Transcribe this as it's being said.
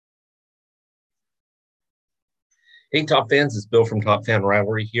Hey, Top Fans, it's Bill from Top Fan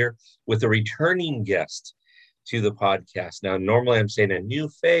Rivalry here with a returning guest to the podcast. Now, normally I'm saying a new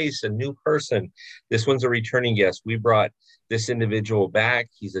face, a new person. This one's a returning guest. We brought this individual back.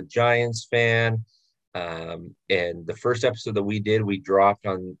 He's a Giants fan. And the first episode that we did, we dropped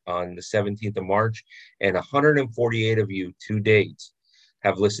on the 17th of March, and 148 of you to date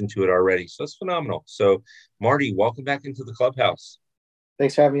have listened to it already. So it's phenomenal. So, Marty, welcome back into the clubhouse.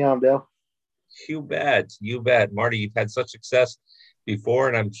 Thanks for having me on, Bill. You bet. You bet. Marty, you've had such success before,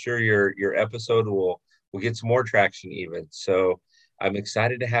 and I'm sure your episode will get some more traction even. So I'm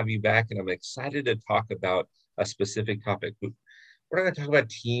excited to have you back, and I'm excited to talk about a specific topic. We're not going to talk about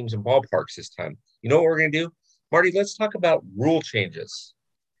teams and ballparks this time. You know what we're going to do? Marty, let's talk about rule changes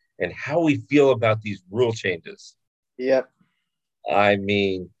and how we feel about these rule changes. Yep. I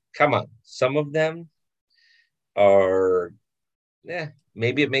mean, come on. Some of them are,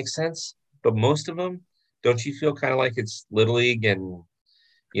 maybe it makes sense. But most of them, don't you feel kind of like it's Little League and,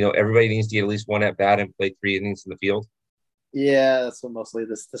 everybody needs to get at least one at bat and play 3 innings in the field? Yeah, that's what mostly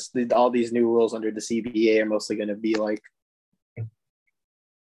all these new rules under the CBA are mostly going to be like.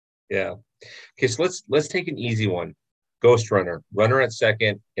 Yeah. Okay, so let's take an easy one. Ghost runner at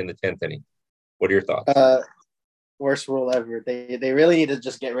second in the 10th inning. What are your thoughts? Worst rule ever. They really need to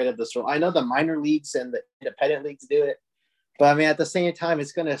just get rid of this rule. I know the minor leagues and the independent leagues do it. But I mean, at the same time,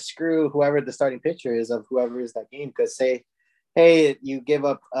 it's going to screw whoever the starting pitcher is of whoever is that game. Because say, hey, you give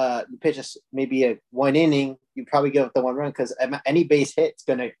up, you pitch maybe a 1 inning, you probably give up the 1 run because any base hit's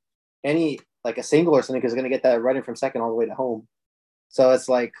going to, like a single or something is going to get that running from second all the way to home. So it's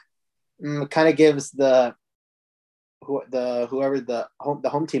like, kind of gives the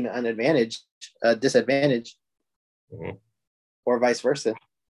home team an advantage, a disadvantage, or vice versa.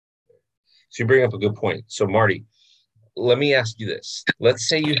 So you bring up a good point. So Marty, let me ask you this. Let's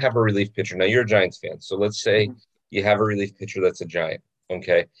say you have a relief pitcher. Now, you're a Giants fan. So let's say you have a relief pitcher that's a Giant.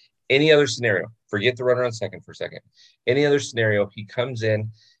 Okay. Any other scenario, forget the runner on second for a second. Any other scenario, he comes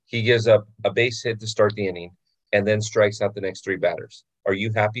in, he gives up a base hit to start the inning, and then strikes out the next 3 batters. Are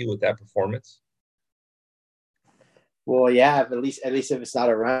you happy with that performance? Well, yeah, at least if it's not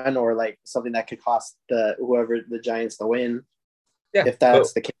a run or like something that could cost whoever the Giants the win. Yeah. If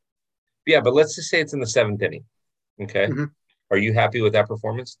that's the case. Yeah, but let's just say it's in the 7th inning. Okay. Mm-hmm. Are you happy with that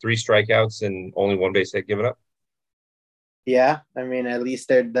performance? 3 strikeouts and only 1 base hit given up? Yeah. I mean, at least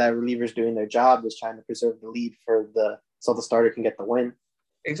the relievers doing their job is trying to preserve the lead so the starter can get the win.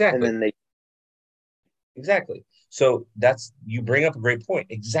 Exactly. And then Exactly. So you bring up a great point.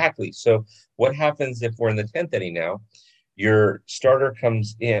 Exactly. So what happens if we're in the 10th inning now? Your starter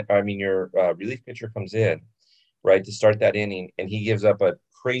comes in, your relief pitcher comes in, right, to start that inning, and he gives up a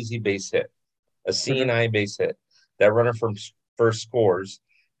crazy base hit, a CNI base hit. That runner from first scores.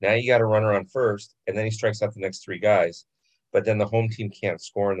 Now you got a runner on first, and then he strikes out the next 3 guys. But then the home team can't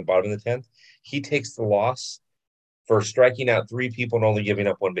score in the bottom of the 10th. He takes the loss for striking out 3 people and only giving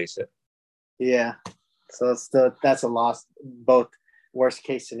up 1 base hit. Yeah. So that's a loss. Both worst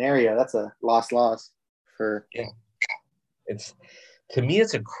case scenario. That's a loss for. Yeah. To me,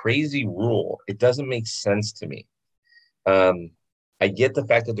 it's a crazy rule. It doesn't make sense to me. I get the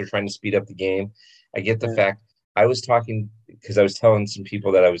fact that they're trying to speed up the game. I get the fact I was talking because I was telling some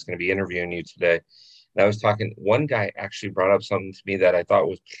people that I was going to be interviewing you today. And I was talking, one guy actually brought up something to me that I thought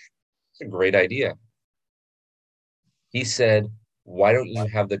was a great idea. He said, why don't you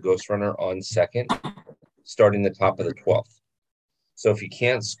have the ghost runner on second, starting the top of the 12th? So if you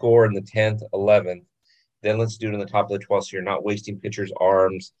can't score in the 10th, 11th, then let's do it in the top of the 12th. So you're not wasting pitchers'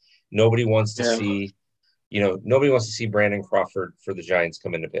 arms. Nobody wants to see, nobody wants to see Brandon Crawford for the Giants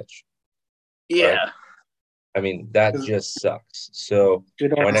come in to pitch. Yeah. Right? I mean, that just sucks. So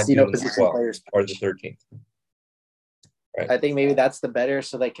why not do it in the 12th or the 13th? Right. I think maybe that's the better,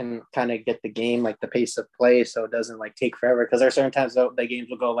 so they can kind of get the game, like the pace of play, so it doesn't like take forever. Because there are certain times the games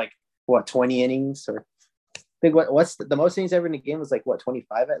will go like 20 innings, or I think what's the most innings ever in a game was like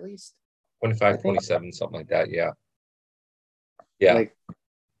 25 at least. 25, 27, something like that. Yeah. Yeah. Like,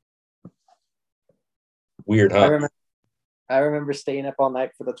 weird, huh? I remember staying up all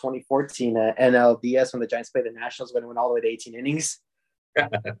night for the 2014 NLDS when the Giants played the Nationals when it went all the way to 18 innings.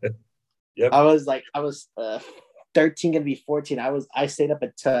 Yep. I was 13 gonna be 14. I stayed up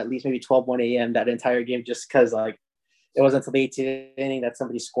at least maybe 1 a.m. that entire game just because like it wasn't until the 18th inning that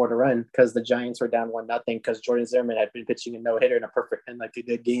somebody scored a run because the Giants were down 1-0 because Jordan Zimmerman had been pitching a no-hitter and like a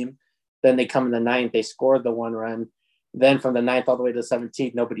good game. Then they come in the 9th, they scored the 1 run. Then from the 9th all the way to the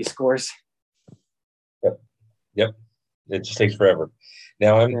 17th, nobody scores. Yep. It just takes forever.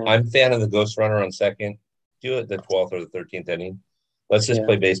 Now I'm fan of the ghost runner on second. Do it the 12th or the 13th inning. Let's just Yeah.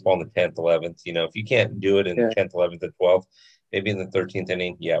 play baseball in the 10th, 11th. If you can't do it in the Yeah. 10th, 11th, and 12th, maybe in the 13th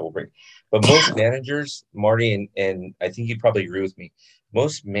inning, yeah, we'll bring. But most managers, Marty, and I think you'd probably agree with me,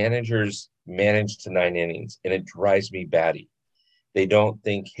 most managers manage to 9 innings, and it drives me batty. They don't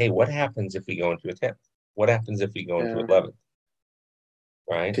think, hey, what happens if we go into a 10th? What happens if we go into Yeah. 11th?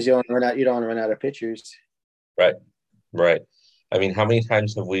 Right? Because you don't run out. You don't want to run out of pitchers. Right. Right. I mean, how many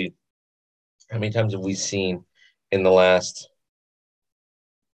times have we seen in the last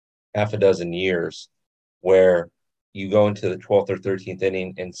half a dozen years where you go into the 12th or 13th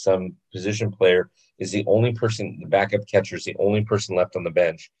inning and some position player is the only person, the backup catcher is the only person left on the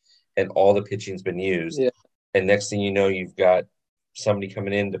bench, and all the pitching's been used. Yeah. And next thing you know, you've got somebody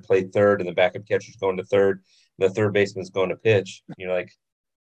coming in to play third, and the backup catcher's going to third, the third baseman's going to pitch. You're like,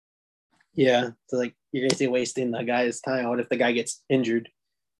 Yeah. So like you're basically wasting the guy's time. What if the guy gets injured?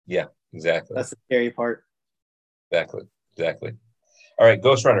 yeah, exactly. That's the scary part. Exactly. Exactly. All right,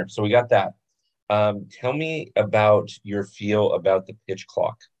 Ghost Runner. So we got that. Tell me about your feel about the pitch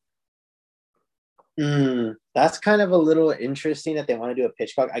clock. That's kind of a little interesting that they want to do a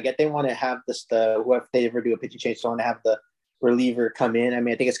pitch clock. I get they want to have this whoever they ever do a pitching change, they want to have the reliever come in. I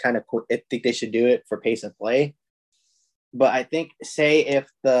mean, I think it's kind of cool. I think they should do it for pace of play. But I think, say if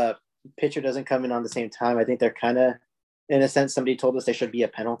the pitcher doesn't come in on the same time, I think they're kind of, in a sense, somebody told us there should be a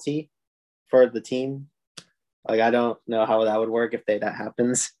penalty for the team. Like I don't know how that would work if that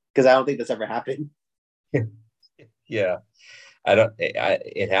happens because I don't think this ever happened. Yeah, I don't.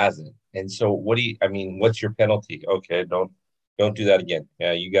 It hasn't. And so, I mean, what's your penalty? Okay, don't do that again.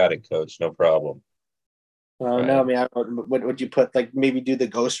 Yeah, you got it, coach. No problem. Oh no, I Right. mean, I don't, what would you put? Like maybe do the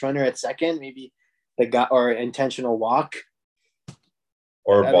ghost runner at second, maybe the guy or intentional walk.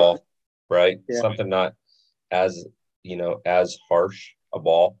 Or a I don't. ball, right? Yeah, Something not as as harsh a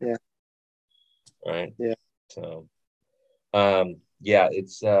ball, yeah, right? yeah, So, yeah,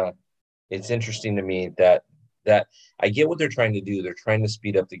 it's interesting to me that I get what they're trying to do. They're trying to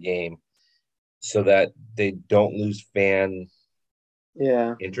speed up the game so that they don't lose fan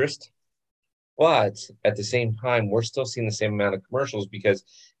yeah, interest. But at the same time, we're still seeing the same amount of commercials because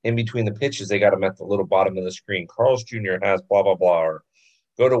in between the pitches, they got them at the little bottom of the screen. Carl's Jr. has blah blah blah, or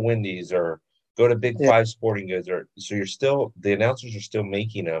go to Wendy's, or go to Big yeah, Five Sporting Goods, or so the announcers are still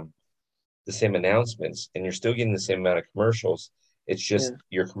making them the same announcements, and you're still getting the same amount of commercials. It's yeah, just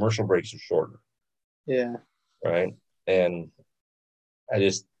your commercial breaks are shorter, yeah, right? And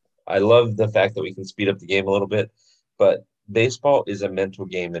I love the fact that we can speed up the game a little bit, but baseball is a mental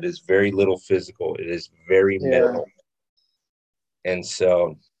game. It is very little physical. It is very yeah. mental. And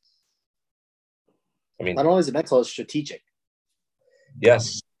so, I mean, Not only is it mental, it's strategic.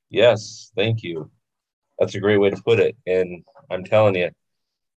 yes, yes, thank you. That's a great way to put it. And I'm telling you,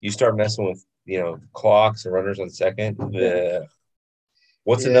 you start messing with, clocks and runners on second. Yeah,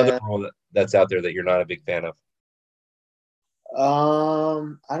 What's another yeah. rule that's out there that you're not a big fan of?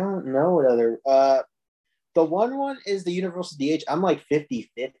 I don't know what other. The one is the universal DH. I'm like 50-50.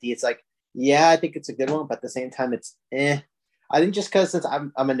 It's like, yeah, I think it's a good one, but at the same time, it's eh. I think just because since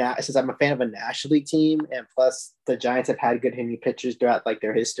I'm a fan of a National League team, and plus the Giants have had good hitting pitchers throughout like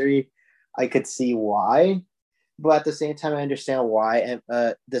their history, I could see why. But at the same time, I understand why. And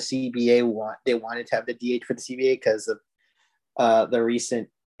the CBA wanted to have the DH for the CBA because of the recent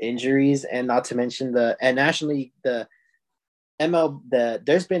injuries, and not to mention and National League the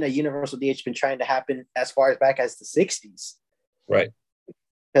there's been a universal DH been trying to happen as far as back as the 60s. Right.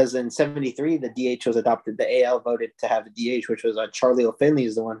 Because in 73, the DH was adopted. The AL voted to have a DH, which was Charlie O'Finley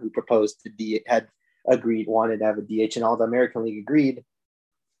is the one who proposed had agreed, wanted to have a DH, and all the American League agreed.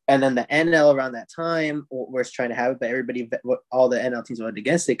 And then the NL around that time was trying to have it, but all the NL teams voted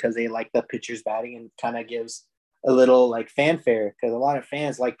against it because they like the pitchers batting and kind of gives a little like fanfare because a lot of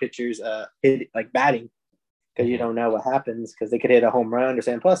fans like pitchers hit like batting because you Mhm. don't know what happens because they could hit a home run or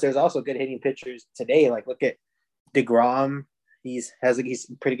something. Plus, there's also good hitting pitchers today. Like look at DeGrom. He's a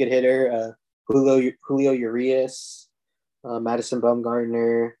pretty good hitter. Julio Urias, Madison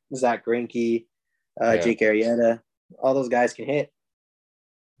Bumgarner, Zach Greinke, Yeah. Jake Arrieta. All those guys can hit.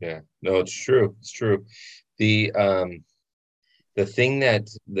 Yeah. No, it's true. It's true. The thing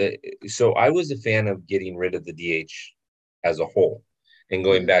so I was a fan of getting rid of the DH as a whole and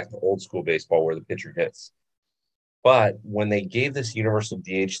going Mm-hmm. back to old school baseball where the pitcher hits. But when they gave this universal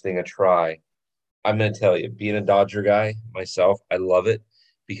DH thing a try, I'm going to tell you, being a Dodger guy myself, I love it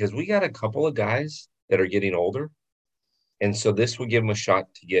because we got a couple of guys that are getting older. And so this would give them a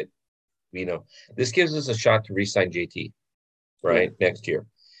shot to this gives us a shot to re-sign JT, Yeah. right, next year.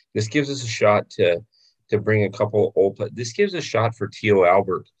 This gives us a shot to bring a couple this gives a shot for Tio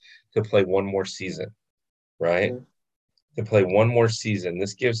Albert to play one more season, right? Mm-hmm. to play one more season.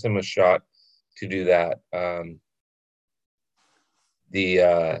 This gives him a shot to do that.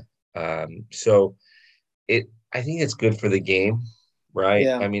 So I think it's good for the game, right?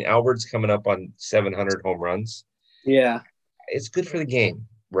 Yeah. I mean, Albert's coming up on 700 home runs. Yeah. It's good for the game,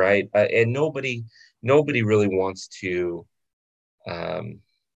 right? And nobody really wants to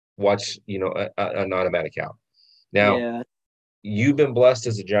watch, an automatic out. Now, Yeah. you've been blessed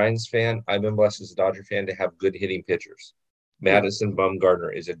as a Giants fan. I've been blessed as a Dodger fan to have good hitting pitchers. Yeah. Madison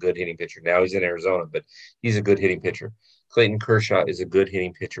Bumgarner is a good hitting pitcher. Now he's in Arizona, but he's a good hitting pitcher. Clayton Kershaw is a good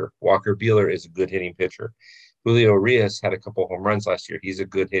hitting pitcher. Walker Buehler is a good hitting pitcher. Julio Urias had a couple home runs last year. He's a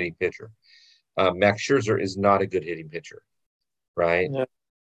good hitting pitcher. Max Scherzer is not a good hitting pitcher, right? Yeah.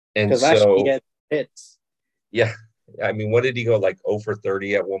 And Because last year he so, had hits. yeah, I mean, what did he go, like 0 for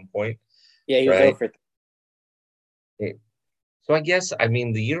 30 at one point, Yeah, he was right? over. So I guess, I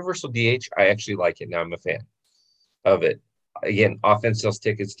mean, the universal DH, I actually like it. Now I'm a fan of it. Again, offense sells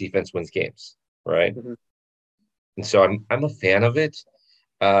tickets, defense wins games, right? Mm-hmm. And so I'm a fan of it.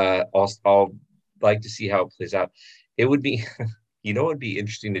 I'll like to see how it plays out. It would be, what would be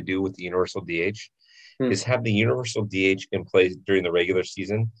interesting to do with the universal DH is have the universal DH in place during the regular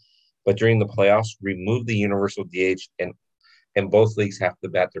season, but during the playoffs, remove the universal DH and both leagues have to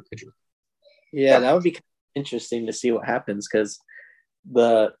bat their pitcher. Yeah, that would be interesting to see what happens because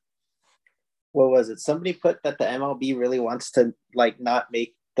what was it? Somebody put that the MLB really wants to like not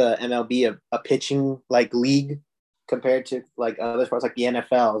make the MLB a pitching like league compared to like other sports like the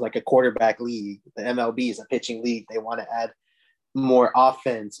NFL is like a quarterback league. The MLB is a pitching league. They want to add more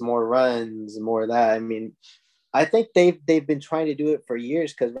offense, more runs, more of that. I mean, I think they've been trying to do it for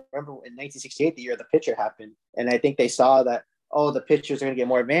years because remember in 1968, the year the pitcher happened, and I think they saw that the pitchers are going to get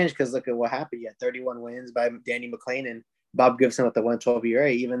more advantage because look at what happened. You had 31 wins by Danny McClain and Bob Gibson with the 112 ERA.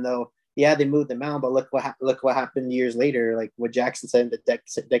 Even though they moved them out, but look what happened years later. Like what Jackson said in the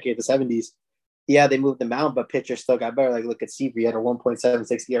decade of the 70s. Yeah, they moved them out, but pitchers still got better. Like look at Seaver, he had a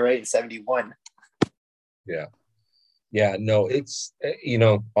 1.76 ERA in 71. Yeah. Yeah, no, it's,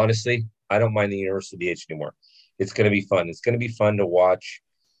 honestly, I don't mind the universal DH anymore. It's going to be fun. It's going to be fun to watch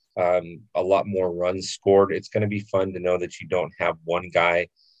a lot more runs scored. It's going to be fun to know that you don't have one guy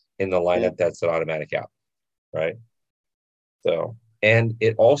in the lineup that's an automatic out, right? So, and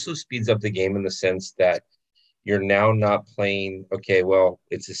it also speeds up the game in the sense that you're now not playing, okay, well,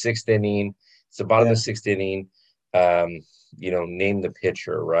 it's a sixth inning, it's the bottom of the sixth inning, name the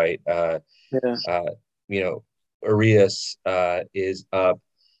pitcher, right? Urias is up.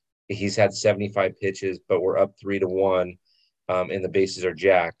 He's had 75 pitches, but we're up 3-1, and the bases are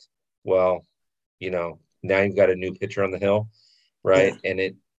jacked. Well, now you've got a new pitcher on the hill, right?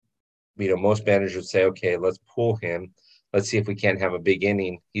 And most managers would say, okay, let's pull him. Let's see if we can't have a big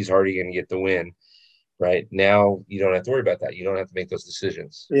inning. He's already going to get the win, right? Now you don't have to worry about that. You don't have to make those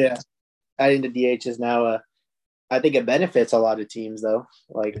decisions. Yeah. Adding the DH is now, I think it benefits a lot of teams though.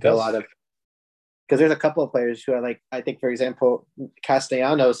 Like a lot of, because there's a couple of players who are like, I think for example,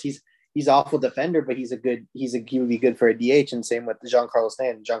 Castellanos, he's awful defender, but he would be good for a DH. And same with Giancarlo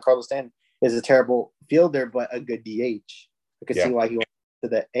Stanton. Giancarlo Stanton is a terrible fielder, but a good DH. I could see why he went to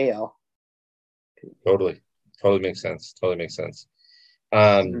the AL. Totally makes sense. So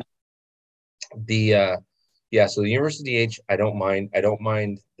the universal DH, I don't mind. I don't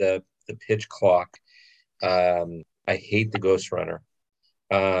mind the pitch clock. I hate the ghost runner.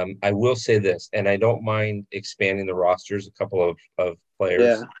 I will say this, and I don't mind expanding the rosters a couple of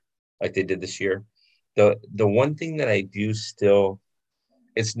players like they did this year. The one thing that I do still,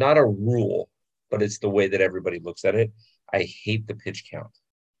 it's not a rule, but it's the way that everybody looks at it. I hate the pitch count.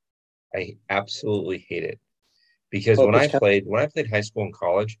 I absolutely hate it because when I played high school and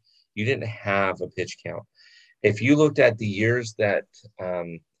college, you didn't have a pitch count. If you looked at the years that,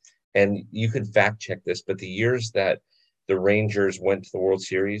 and you could fact check this, but the years that the Rangers went to the World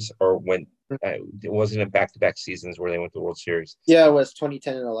Series or it wasn't in back-to-back seasons where they went to the World Series. Yeah, it was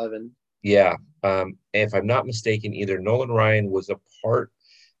 2010 and 11. Yeah. If I'm not mistaken, either Nolan Ryan was a part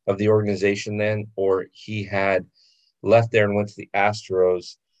of the organization then, or he had left there and went to the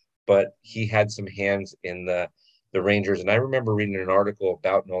Astros, but he had some hands in the Rangers. And I remember reading an article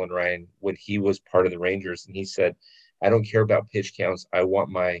about Nolan Ryan when he was part of the Rangers, and he said, I don't care about pitch counts. I want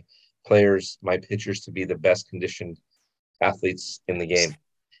my pitchers to be the best conditioned athletes in the game.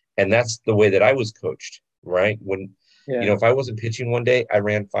 And that's the way that I was coached, right? When, if I wasn't pitching one day, I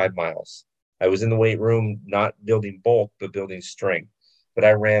ran 5 miles. I was in the weight room, not building bulk, but building strength. But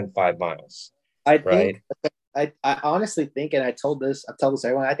I ran 5 miles. I honestly think, and I've told this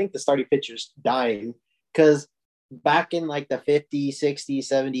everyone, I think the starting pitcher's dying because back in like the 50s,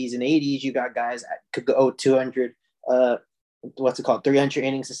 60s, 70s, and 80s, you got guys that could go 200, uh, what's it called, 300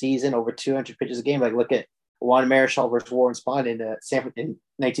 innings a season, over 200 pitches a game. Like look at Juan Marichal versus Warren Spahn in Sanford in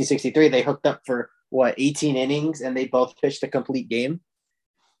 1963. They hooked up for what 18 innings, and they both pitched a complete game.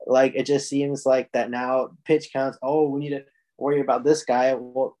 Like it just seems like that now pitch counts. Oh, we need to worry about this guy.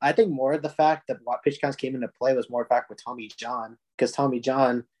 Well, I think more of the fact that what pitch counts came into play was more fact with Tommy John, because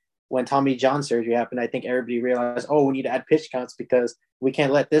when Tommy John surgery happened, I think everybody realized, oh, we need to add pitch counts because we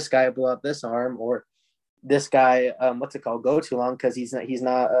can't let this guy blow up this arm, or this guy, what's it called, go too long because he's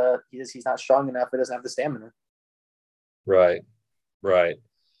not strong enough. Or doesn't have the stamina. Right. Right.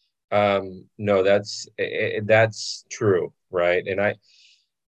 No, that's true. Right. And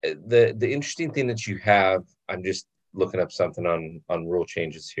the interesting thing that you have, I'm just looking up something on rule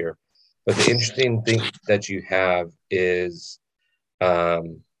changes here, but the interesting thing that you have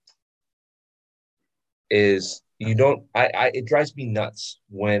um, is you don't. It drives me nuts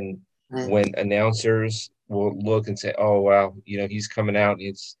when announcers will look and say, "Oh wow, he's coming out and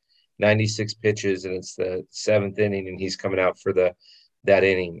it's 96 pitches and it's the seventh inning and he's coming out for that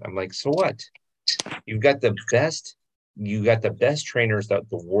inning." I'm like, so what? You've got the best. You got the best trainers that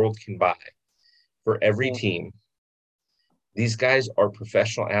the world can buy for every team. These guys are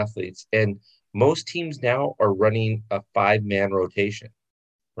professional athletes, and most teams now are running a 5-man rotation,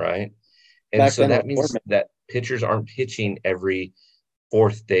 right? And Back so then, that means that pitchers aren't pitching every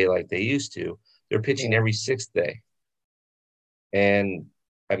fourth day like they used to. They're pitching every sixth day. And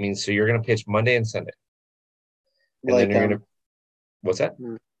I mean, so you're going to pitch Monday and Sunday. And then you're going to, what's that?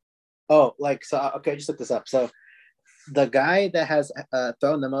 Oh, like, so, okay, just look this up. So the guy that has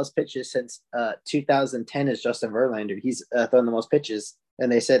thrown the most pitches since 2010 is Justin Verlander. He's thrown the most pitches.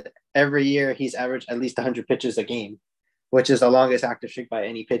 And they said every year he's averaged at least 100 pitches a game, which is the longest active streak by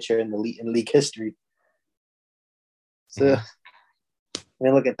any pitcher in league history. So, I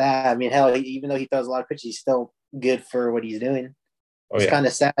mean, look at that. I mean, hell, even though he throws a lot of pitches, he's still good for what he's doing. It's kind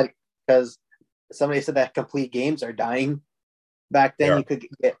of sad because somebody said that complete games are dying. Back then, you could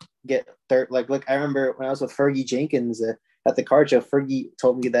get third. Like, look, I remember when I was with Fergie Jenkins at the card show. Fergie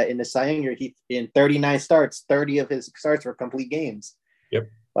told me that in the Cy Young year, he in 39 starts, 30 of his starts were complete games. Yep.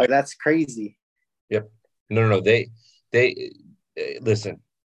 Like that's crazy. Yep. No. They listen,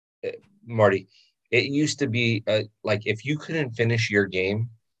 Marty. It used to be like if you couldn't finish your game,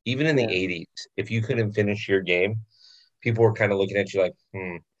 even in the 80s, if you couldn't finish your game, people were kind of looking at you like,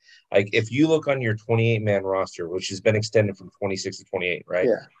 Like if you look on your 28-man roster, which has been extended from 26 to 28, right?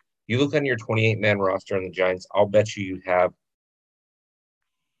 Yeah. You look on your 28-man roster on the Giants, I'll bet you have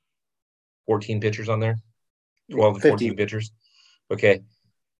 14 pitchers on there, 12 to 14 pitchers. Okay.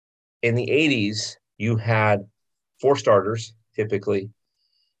 In the 80s, you had 4 starters, typically.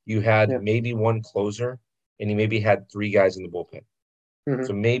 You had maybe 1 closer, and you maybe had 3 guys in the bullpen.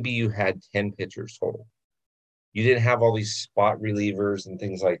 So maybe you had 10 pitchers total. You didn't have all these spot relievers and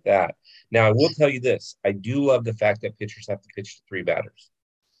things like that. Now, I will tell you this. I do love the fact that pitchers have to pitch to 3 batters.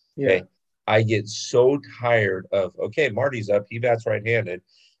 Okay. I get so tired of, okay, Marty's up. He bats right-handed.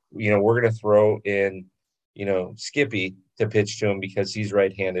 We're going to throw in, Skippy to pitch to him because he's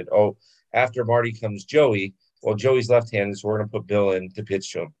right-handed. Oh, after Marty comes Joey. Well, Joey's left-handed, so we're going to put Bill in to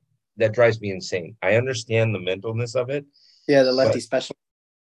pitch to him. That drives me insane. I understand the mentalness of it. Yeah, the lefty special.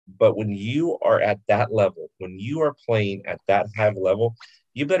 But when you are at that level, when you are playing at that high of a level,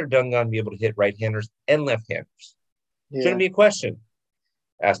 you better be able to hit right-handers and left-handers. Shouldn't be a question.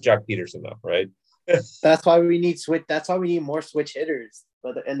 Ask Jack Peterson, though, right? That's why we need switch. That's why we need more switch hitters.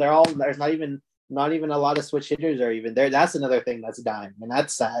 There's not even a lot of switch hitters are even there. That's another thing that's dying, and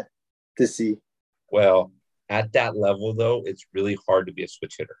that's sad to see. Well, at that level, though, it's really hard to be a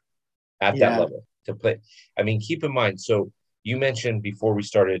switch hitter at that level to play. I mean, keep in mind. So you mentioned before we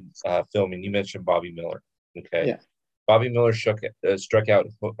started filming, you mentioned Bobby Miller. Okay. Yeah. Bobby Miller struck out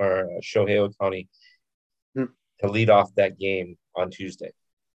Shohei Ohtani to lead off that game on Tuesday.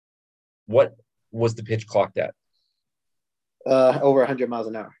 What was the pitch clocked at? Over 100 miles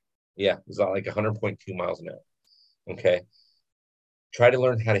an hour. Yeah, it was like 100.2 miles an hour. Okay. Try to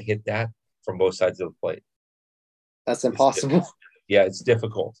learn how to hit that from both sides of the plate. That's impossible. It's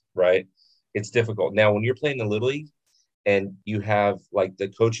difficult, right? It's difficult. Now, when you're playing the Little League and you have like the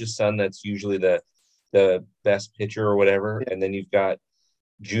coach's son that's usually the best pitcher or whatever, and then you've got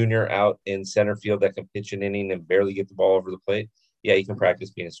Junior out in center field that can pitch an inning and barely get the ball over the plate, you can practice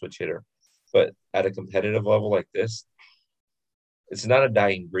being a switch hitter. But at a competitive level like this, it's not a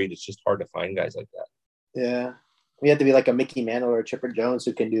dying breed. It's just hard to find guys like that. Yeah. We have to be like a Mickey Mantle or a Chipper Jones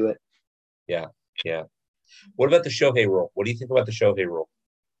who can do it. Yeah. What about the Shohei rule? What do you think about the Shohei rule?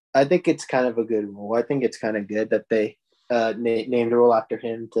 I think it's kind of a good rule. I think it's kind of good that they named the rule after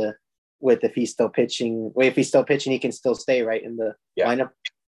him to with if he's still pitching. Wait, if he's still pitching, he can still stay right in the lineup.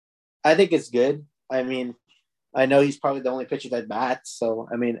 I think it's good. I mean, I know he's probably the only pitcher that bats. So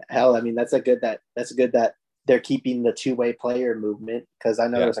I mean, hell, I mean that's good that they're keeping the two-way player movement, because I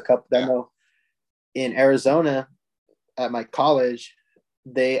know there's a couple. I know in Arizona at my college,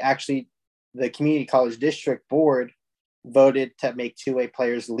 they actually the community college district board voted to make two-way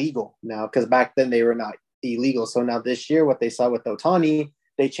players legal now, because back then they were not illegal. So now this year, what they saw with Otani,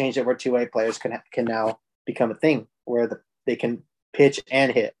 they changed it where two-way players can now become a thing where they can pitch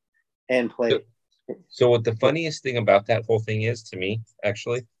and hit and play. So what the funniest thing about that whole thing is to me,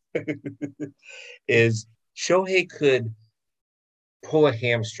 actually, is Shohei could pull a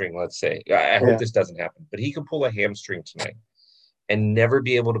hamstring, let's say. I hope this doesn't happen, but he could pull a hamstring tonight and never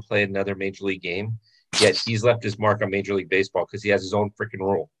be able to play another major league game. Yet he's left his mark on Major League Baseball because he has his own freaking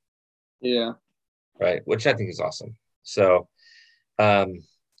rule. Yeah. Right. Which I think is awesome. So,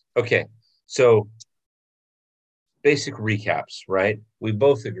 okay. So basic recaps, right? We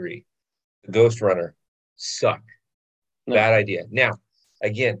both agree. The Ghost Runner suck. No. Bad idea. Now,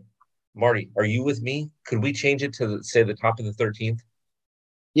 again, Marty, are you with me? Could we change it to say the top of the 13th?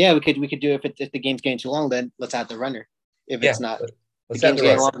 Yeah, we could do it if the game's getting too long, then let's add the runner. If it's not, let's the game's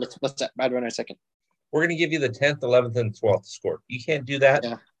getting long, let's add runner second. We're going to give you the 10th, 11th, and 12th score. You can't do that.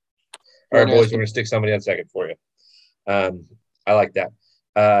 Yeah. All right, boys, we're going to stick somebody on second for you. I like that.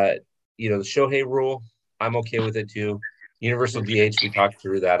 The Shohei rule, I'm okay with it too. Universal DH, we talked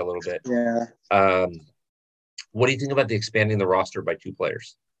through that a little bit. Yeah. What do you think about the expanding the roster by 2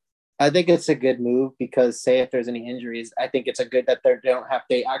 players? I think it's a good move because, say, if there's any injuries, I think it's a good that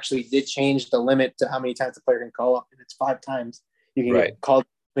they actually did change the limit to how many times a player can call up, and it's 5 times you can get called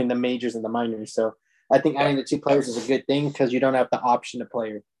between the majors and the minors. So I think adding the 2 players is a good thing because you don't have to option a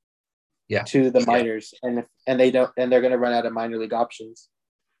player to the minors, and they're going to run out of minor league options.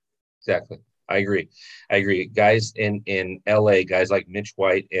 Exactly. I agree. Guys in LA, guys like Mitch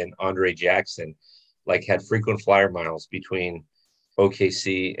White and Andre Jackson, had frequent flyer miles between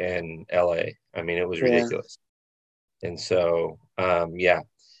OKC and LA. I mean, it was ridiculous. And so,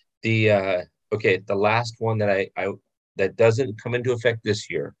 the last one that that doesn't come into effect this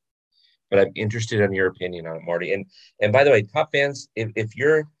year, but I'm interested in your opinion on it, Marty. And by the way, top fans, if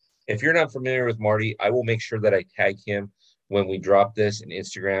you're not familiar with Marty, I will make sure that I tag him when we drop this in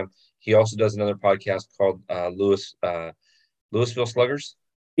Instagram. He also does another podcast called Louisville Sluggers.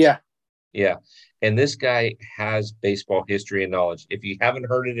 Yeah. Yeah. And this guy has baseball history and knowledge. If you haven't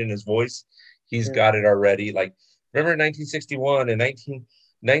heard it in his voice, he's got it already. Remember in 1961 and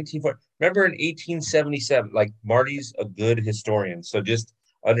 1940, remember in 1877, Marty's a good historian. So just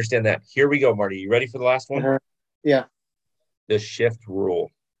understand that. Here we go, Marty. You ready for the last one? Yeah. The shift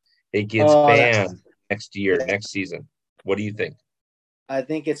rule. It gets banned next season. What do you think? I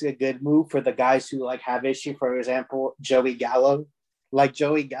think it's a good move for the guys who have issue. For example, Joey Gallo.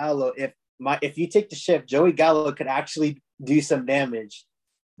 Joey Gallo, if you take the shift, Joey Gallo could actually do some damage.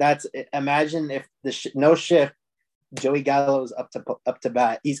 Imagine if no shift, Joey Gallo's up to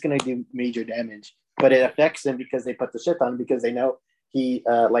bat. He's going to do major damage, but it affects him because they put the shift on him because they know he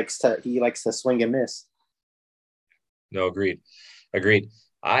likes to swing and miss. No, agreed.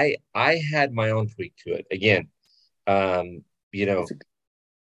 I had my own tweak to it. Again,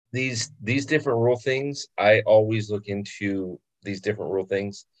 these different rule things, I always look into these different rule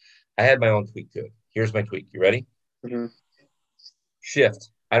things. I had my own tweak to it. Here's my tweak. You ready? Mm-hmm.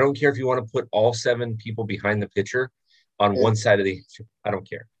 Shift. I don't care if you want to put all 7 people behind the pitcher on one side of the – I don't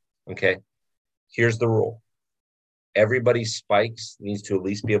care. Okay? Here's the rule. Everybody's spikes needs to at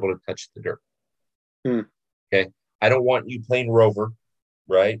least be able to touch the dirt. Okay? I don't want you playing rover,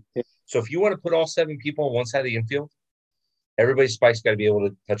 right? So if you want to put all 7 people on one side of the infield, everybody's spikes got to be able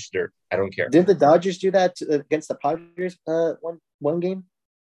to touch dirt. I don't care. Didn't the Dodgers do that against the Padres one game?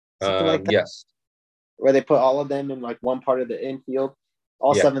 Something like that? Yes. Where they put all of them in one part of the infield.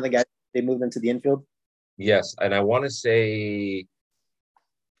 All 7 of the guys, they moved into the infield. Yes, and I want to say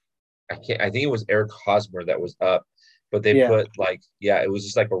I think it was Eric Hosmer that was up, but they put it was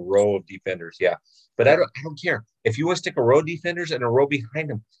just a row of defenders. Yeah. But I don't care. If you want to stick a row of defenders and a row behind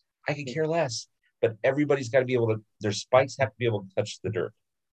them, I could care less. But everybody's got to be able to, their spikes have to be able to touch the dirt.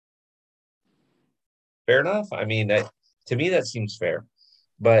 Fair enough. I mean, to me, that seems fair.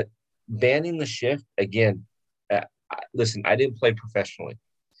 But banning the shift, again, listen, I didn't play professionally.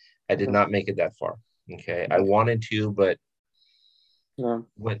 I did not make it that far. Okay. I wanted to, but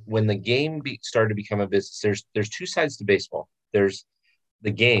when the game started to become a business, there's 2 sides to baseball. There's the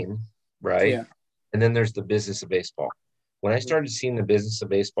game, right? Yeah. And then there's the business of baseball. When I started seeing the business of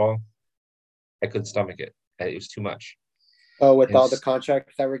baseball, I couldn't stomach it. It was too much. Oh, with And all the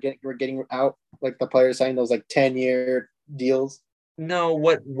contracts that we're getting out, like the players signing those like 10-year deals. no,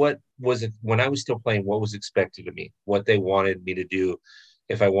 what was it when I was still playing? What was expected of me? What they wanted me to do,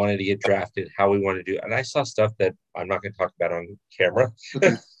 if I wanted to get drafted, how we wanted to do. And I saw stuff that I'm not going to talk about on camera,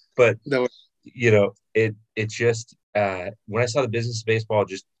 but No. it just when I saw the business of baseball,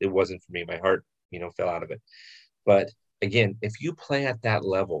 just it wasn't for me. My heart, fell out of it. But again, if you play at that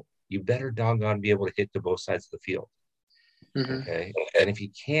level, you better doggone be able to hit to both sides of the field. Mm-hmm. Okay. And if you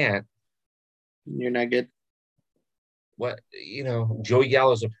can't, You're not good. Joey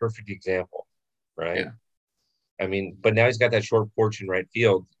Gallo is a perfect example, right? Yeah. I mean, but now he's got that short porch in right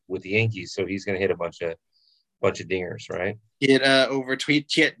field with the Yankees, so he's going to hit a bunch of dingers, right? He had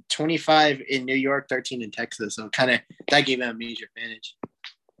he had 25 in New York, 13 in Texas. So kind of that gave him a major advantage.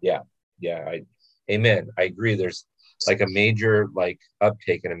 Yeah, yeah. Amen. I agree. There's like a major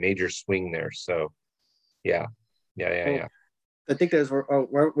uptake and a major swing there. So, yeah. I think there's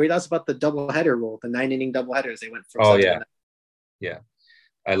we asked about the doubleheader rule, the 9-inning doubleheaders. They went from Oh 7 to yeah, 9.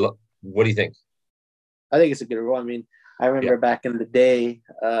 yeah. What do you think? I think it's a good rule. I mean, I remember Yeah. back in the day,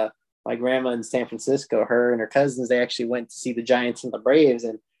 my grandma in San Francisco, her and her cousins, they actually went to see the Giants and the Braves,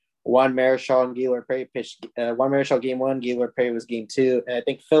 and Juan Marichal and Gaylord Perry pitched. Juan Marichal game 1, Gaylord Perry was game 2, and I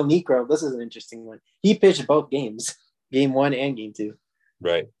think Phil Niekro. This is an interesting one. He pitched both games, game 1 and game 2.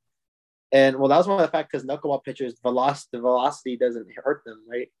 Right. And well, that was one of the facts because knuckleball pitchers, the velocity doesn't hurt them,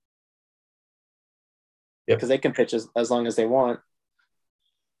 right? Yep. Because they can pitch as long as they want.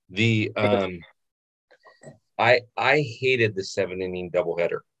 The I hated the 7-inning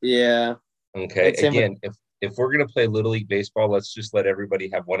doubleheader. Yeah. Okay. Again, if we're gonna play Little League baseball, let's just let everybody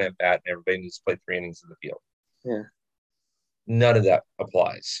have one at bat and everybody needs to play 3 innings in the field. Yeah. None of that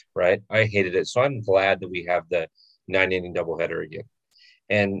applies, right? I hated it. So I'm glad that we have the 9-inning doubleheader again.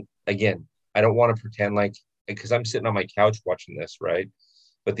 And again, I don't want to pretend because I'm sitting on my couch watching this, right?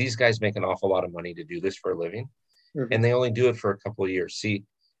 But these guys make an awful lot of money to do this for a living, and they only do it for a couple of years. See,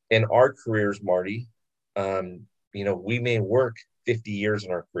 in our careers, Marty, we may work 50 years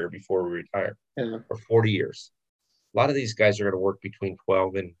in our career before we retire, or 40 years. A lot of these guys are going to work between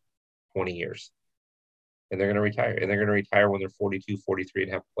 12 and 20 years, and they're going to retire. And they're going to retire when they're 42, 43,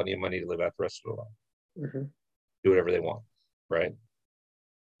 and have plenty of money to live out the rest of their life. Do whatever they want, right?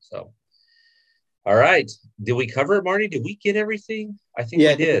 So, all right. Did we cover it, Marty? Did we get everything? I think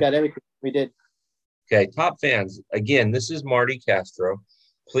we did. We got everything. We did. Okay, top fans. Again, this is Marty Castro.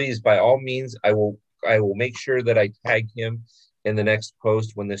 Please, by all means, I will make sure that I tag him in the next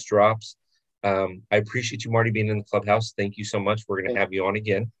post when this drops. I appreciate you, Marty, being in the clubhouse. Thank you so much. We're going to have you on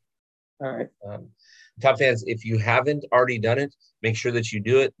again. All right. Top fans, if you haven't already done it, make sure that you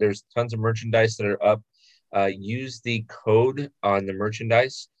do it. There's tons of merchandise that are up. Use the code on the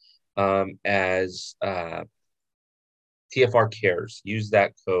merchandise as TFR Cares. Use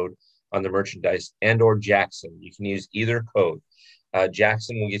that code on the merchandise, and or Jackson. You can use either code.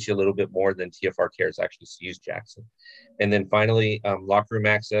 Jackson will get you a little bit more than TFR Cares actually, so use Jackson. And then finally, locker room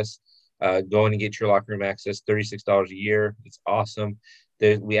access. Go in and get your locker room access, $36 a year. It's awesome.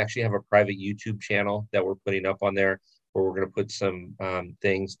 We actually have a private YouTube channel that we're putting up on there where we're going to put some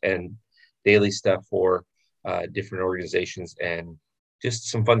things and daily stuff for different organizations and just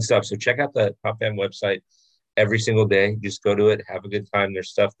some fun stuff. So check out the Top Fan website every single day. Just go to it, have a good time. There's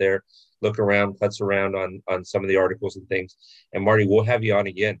stuff there. Look around, putz around on some of the articles and things. And Marty, we'll have you on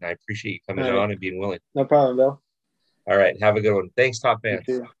again. I appreciate you coming on and being willing. No problem, Bill. All right. Have a good one. Thanks, Top Fans.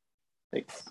 You too. Thanks.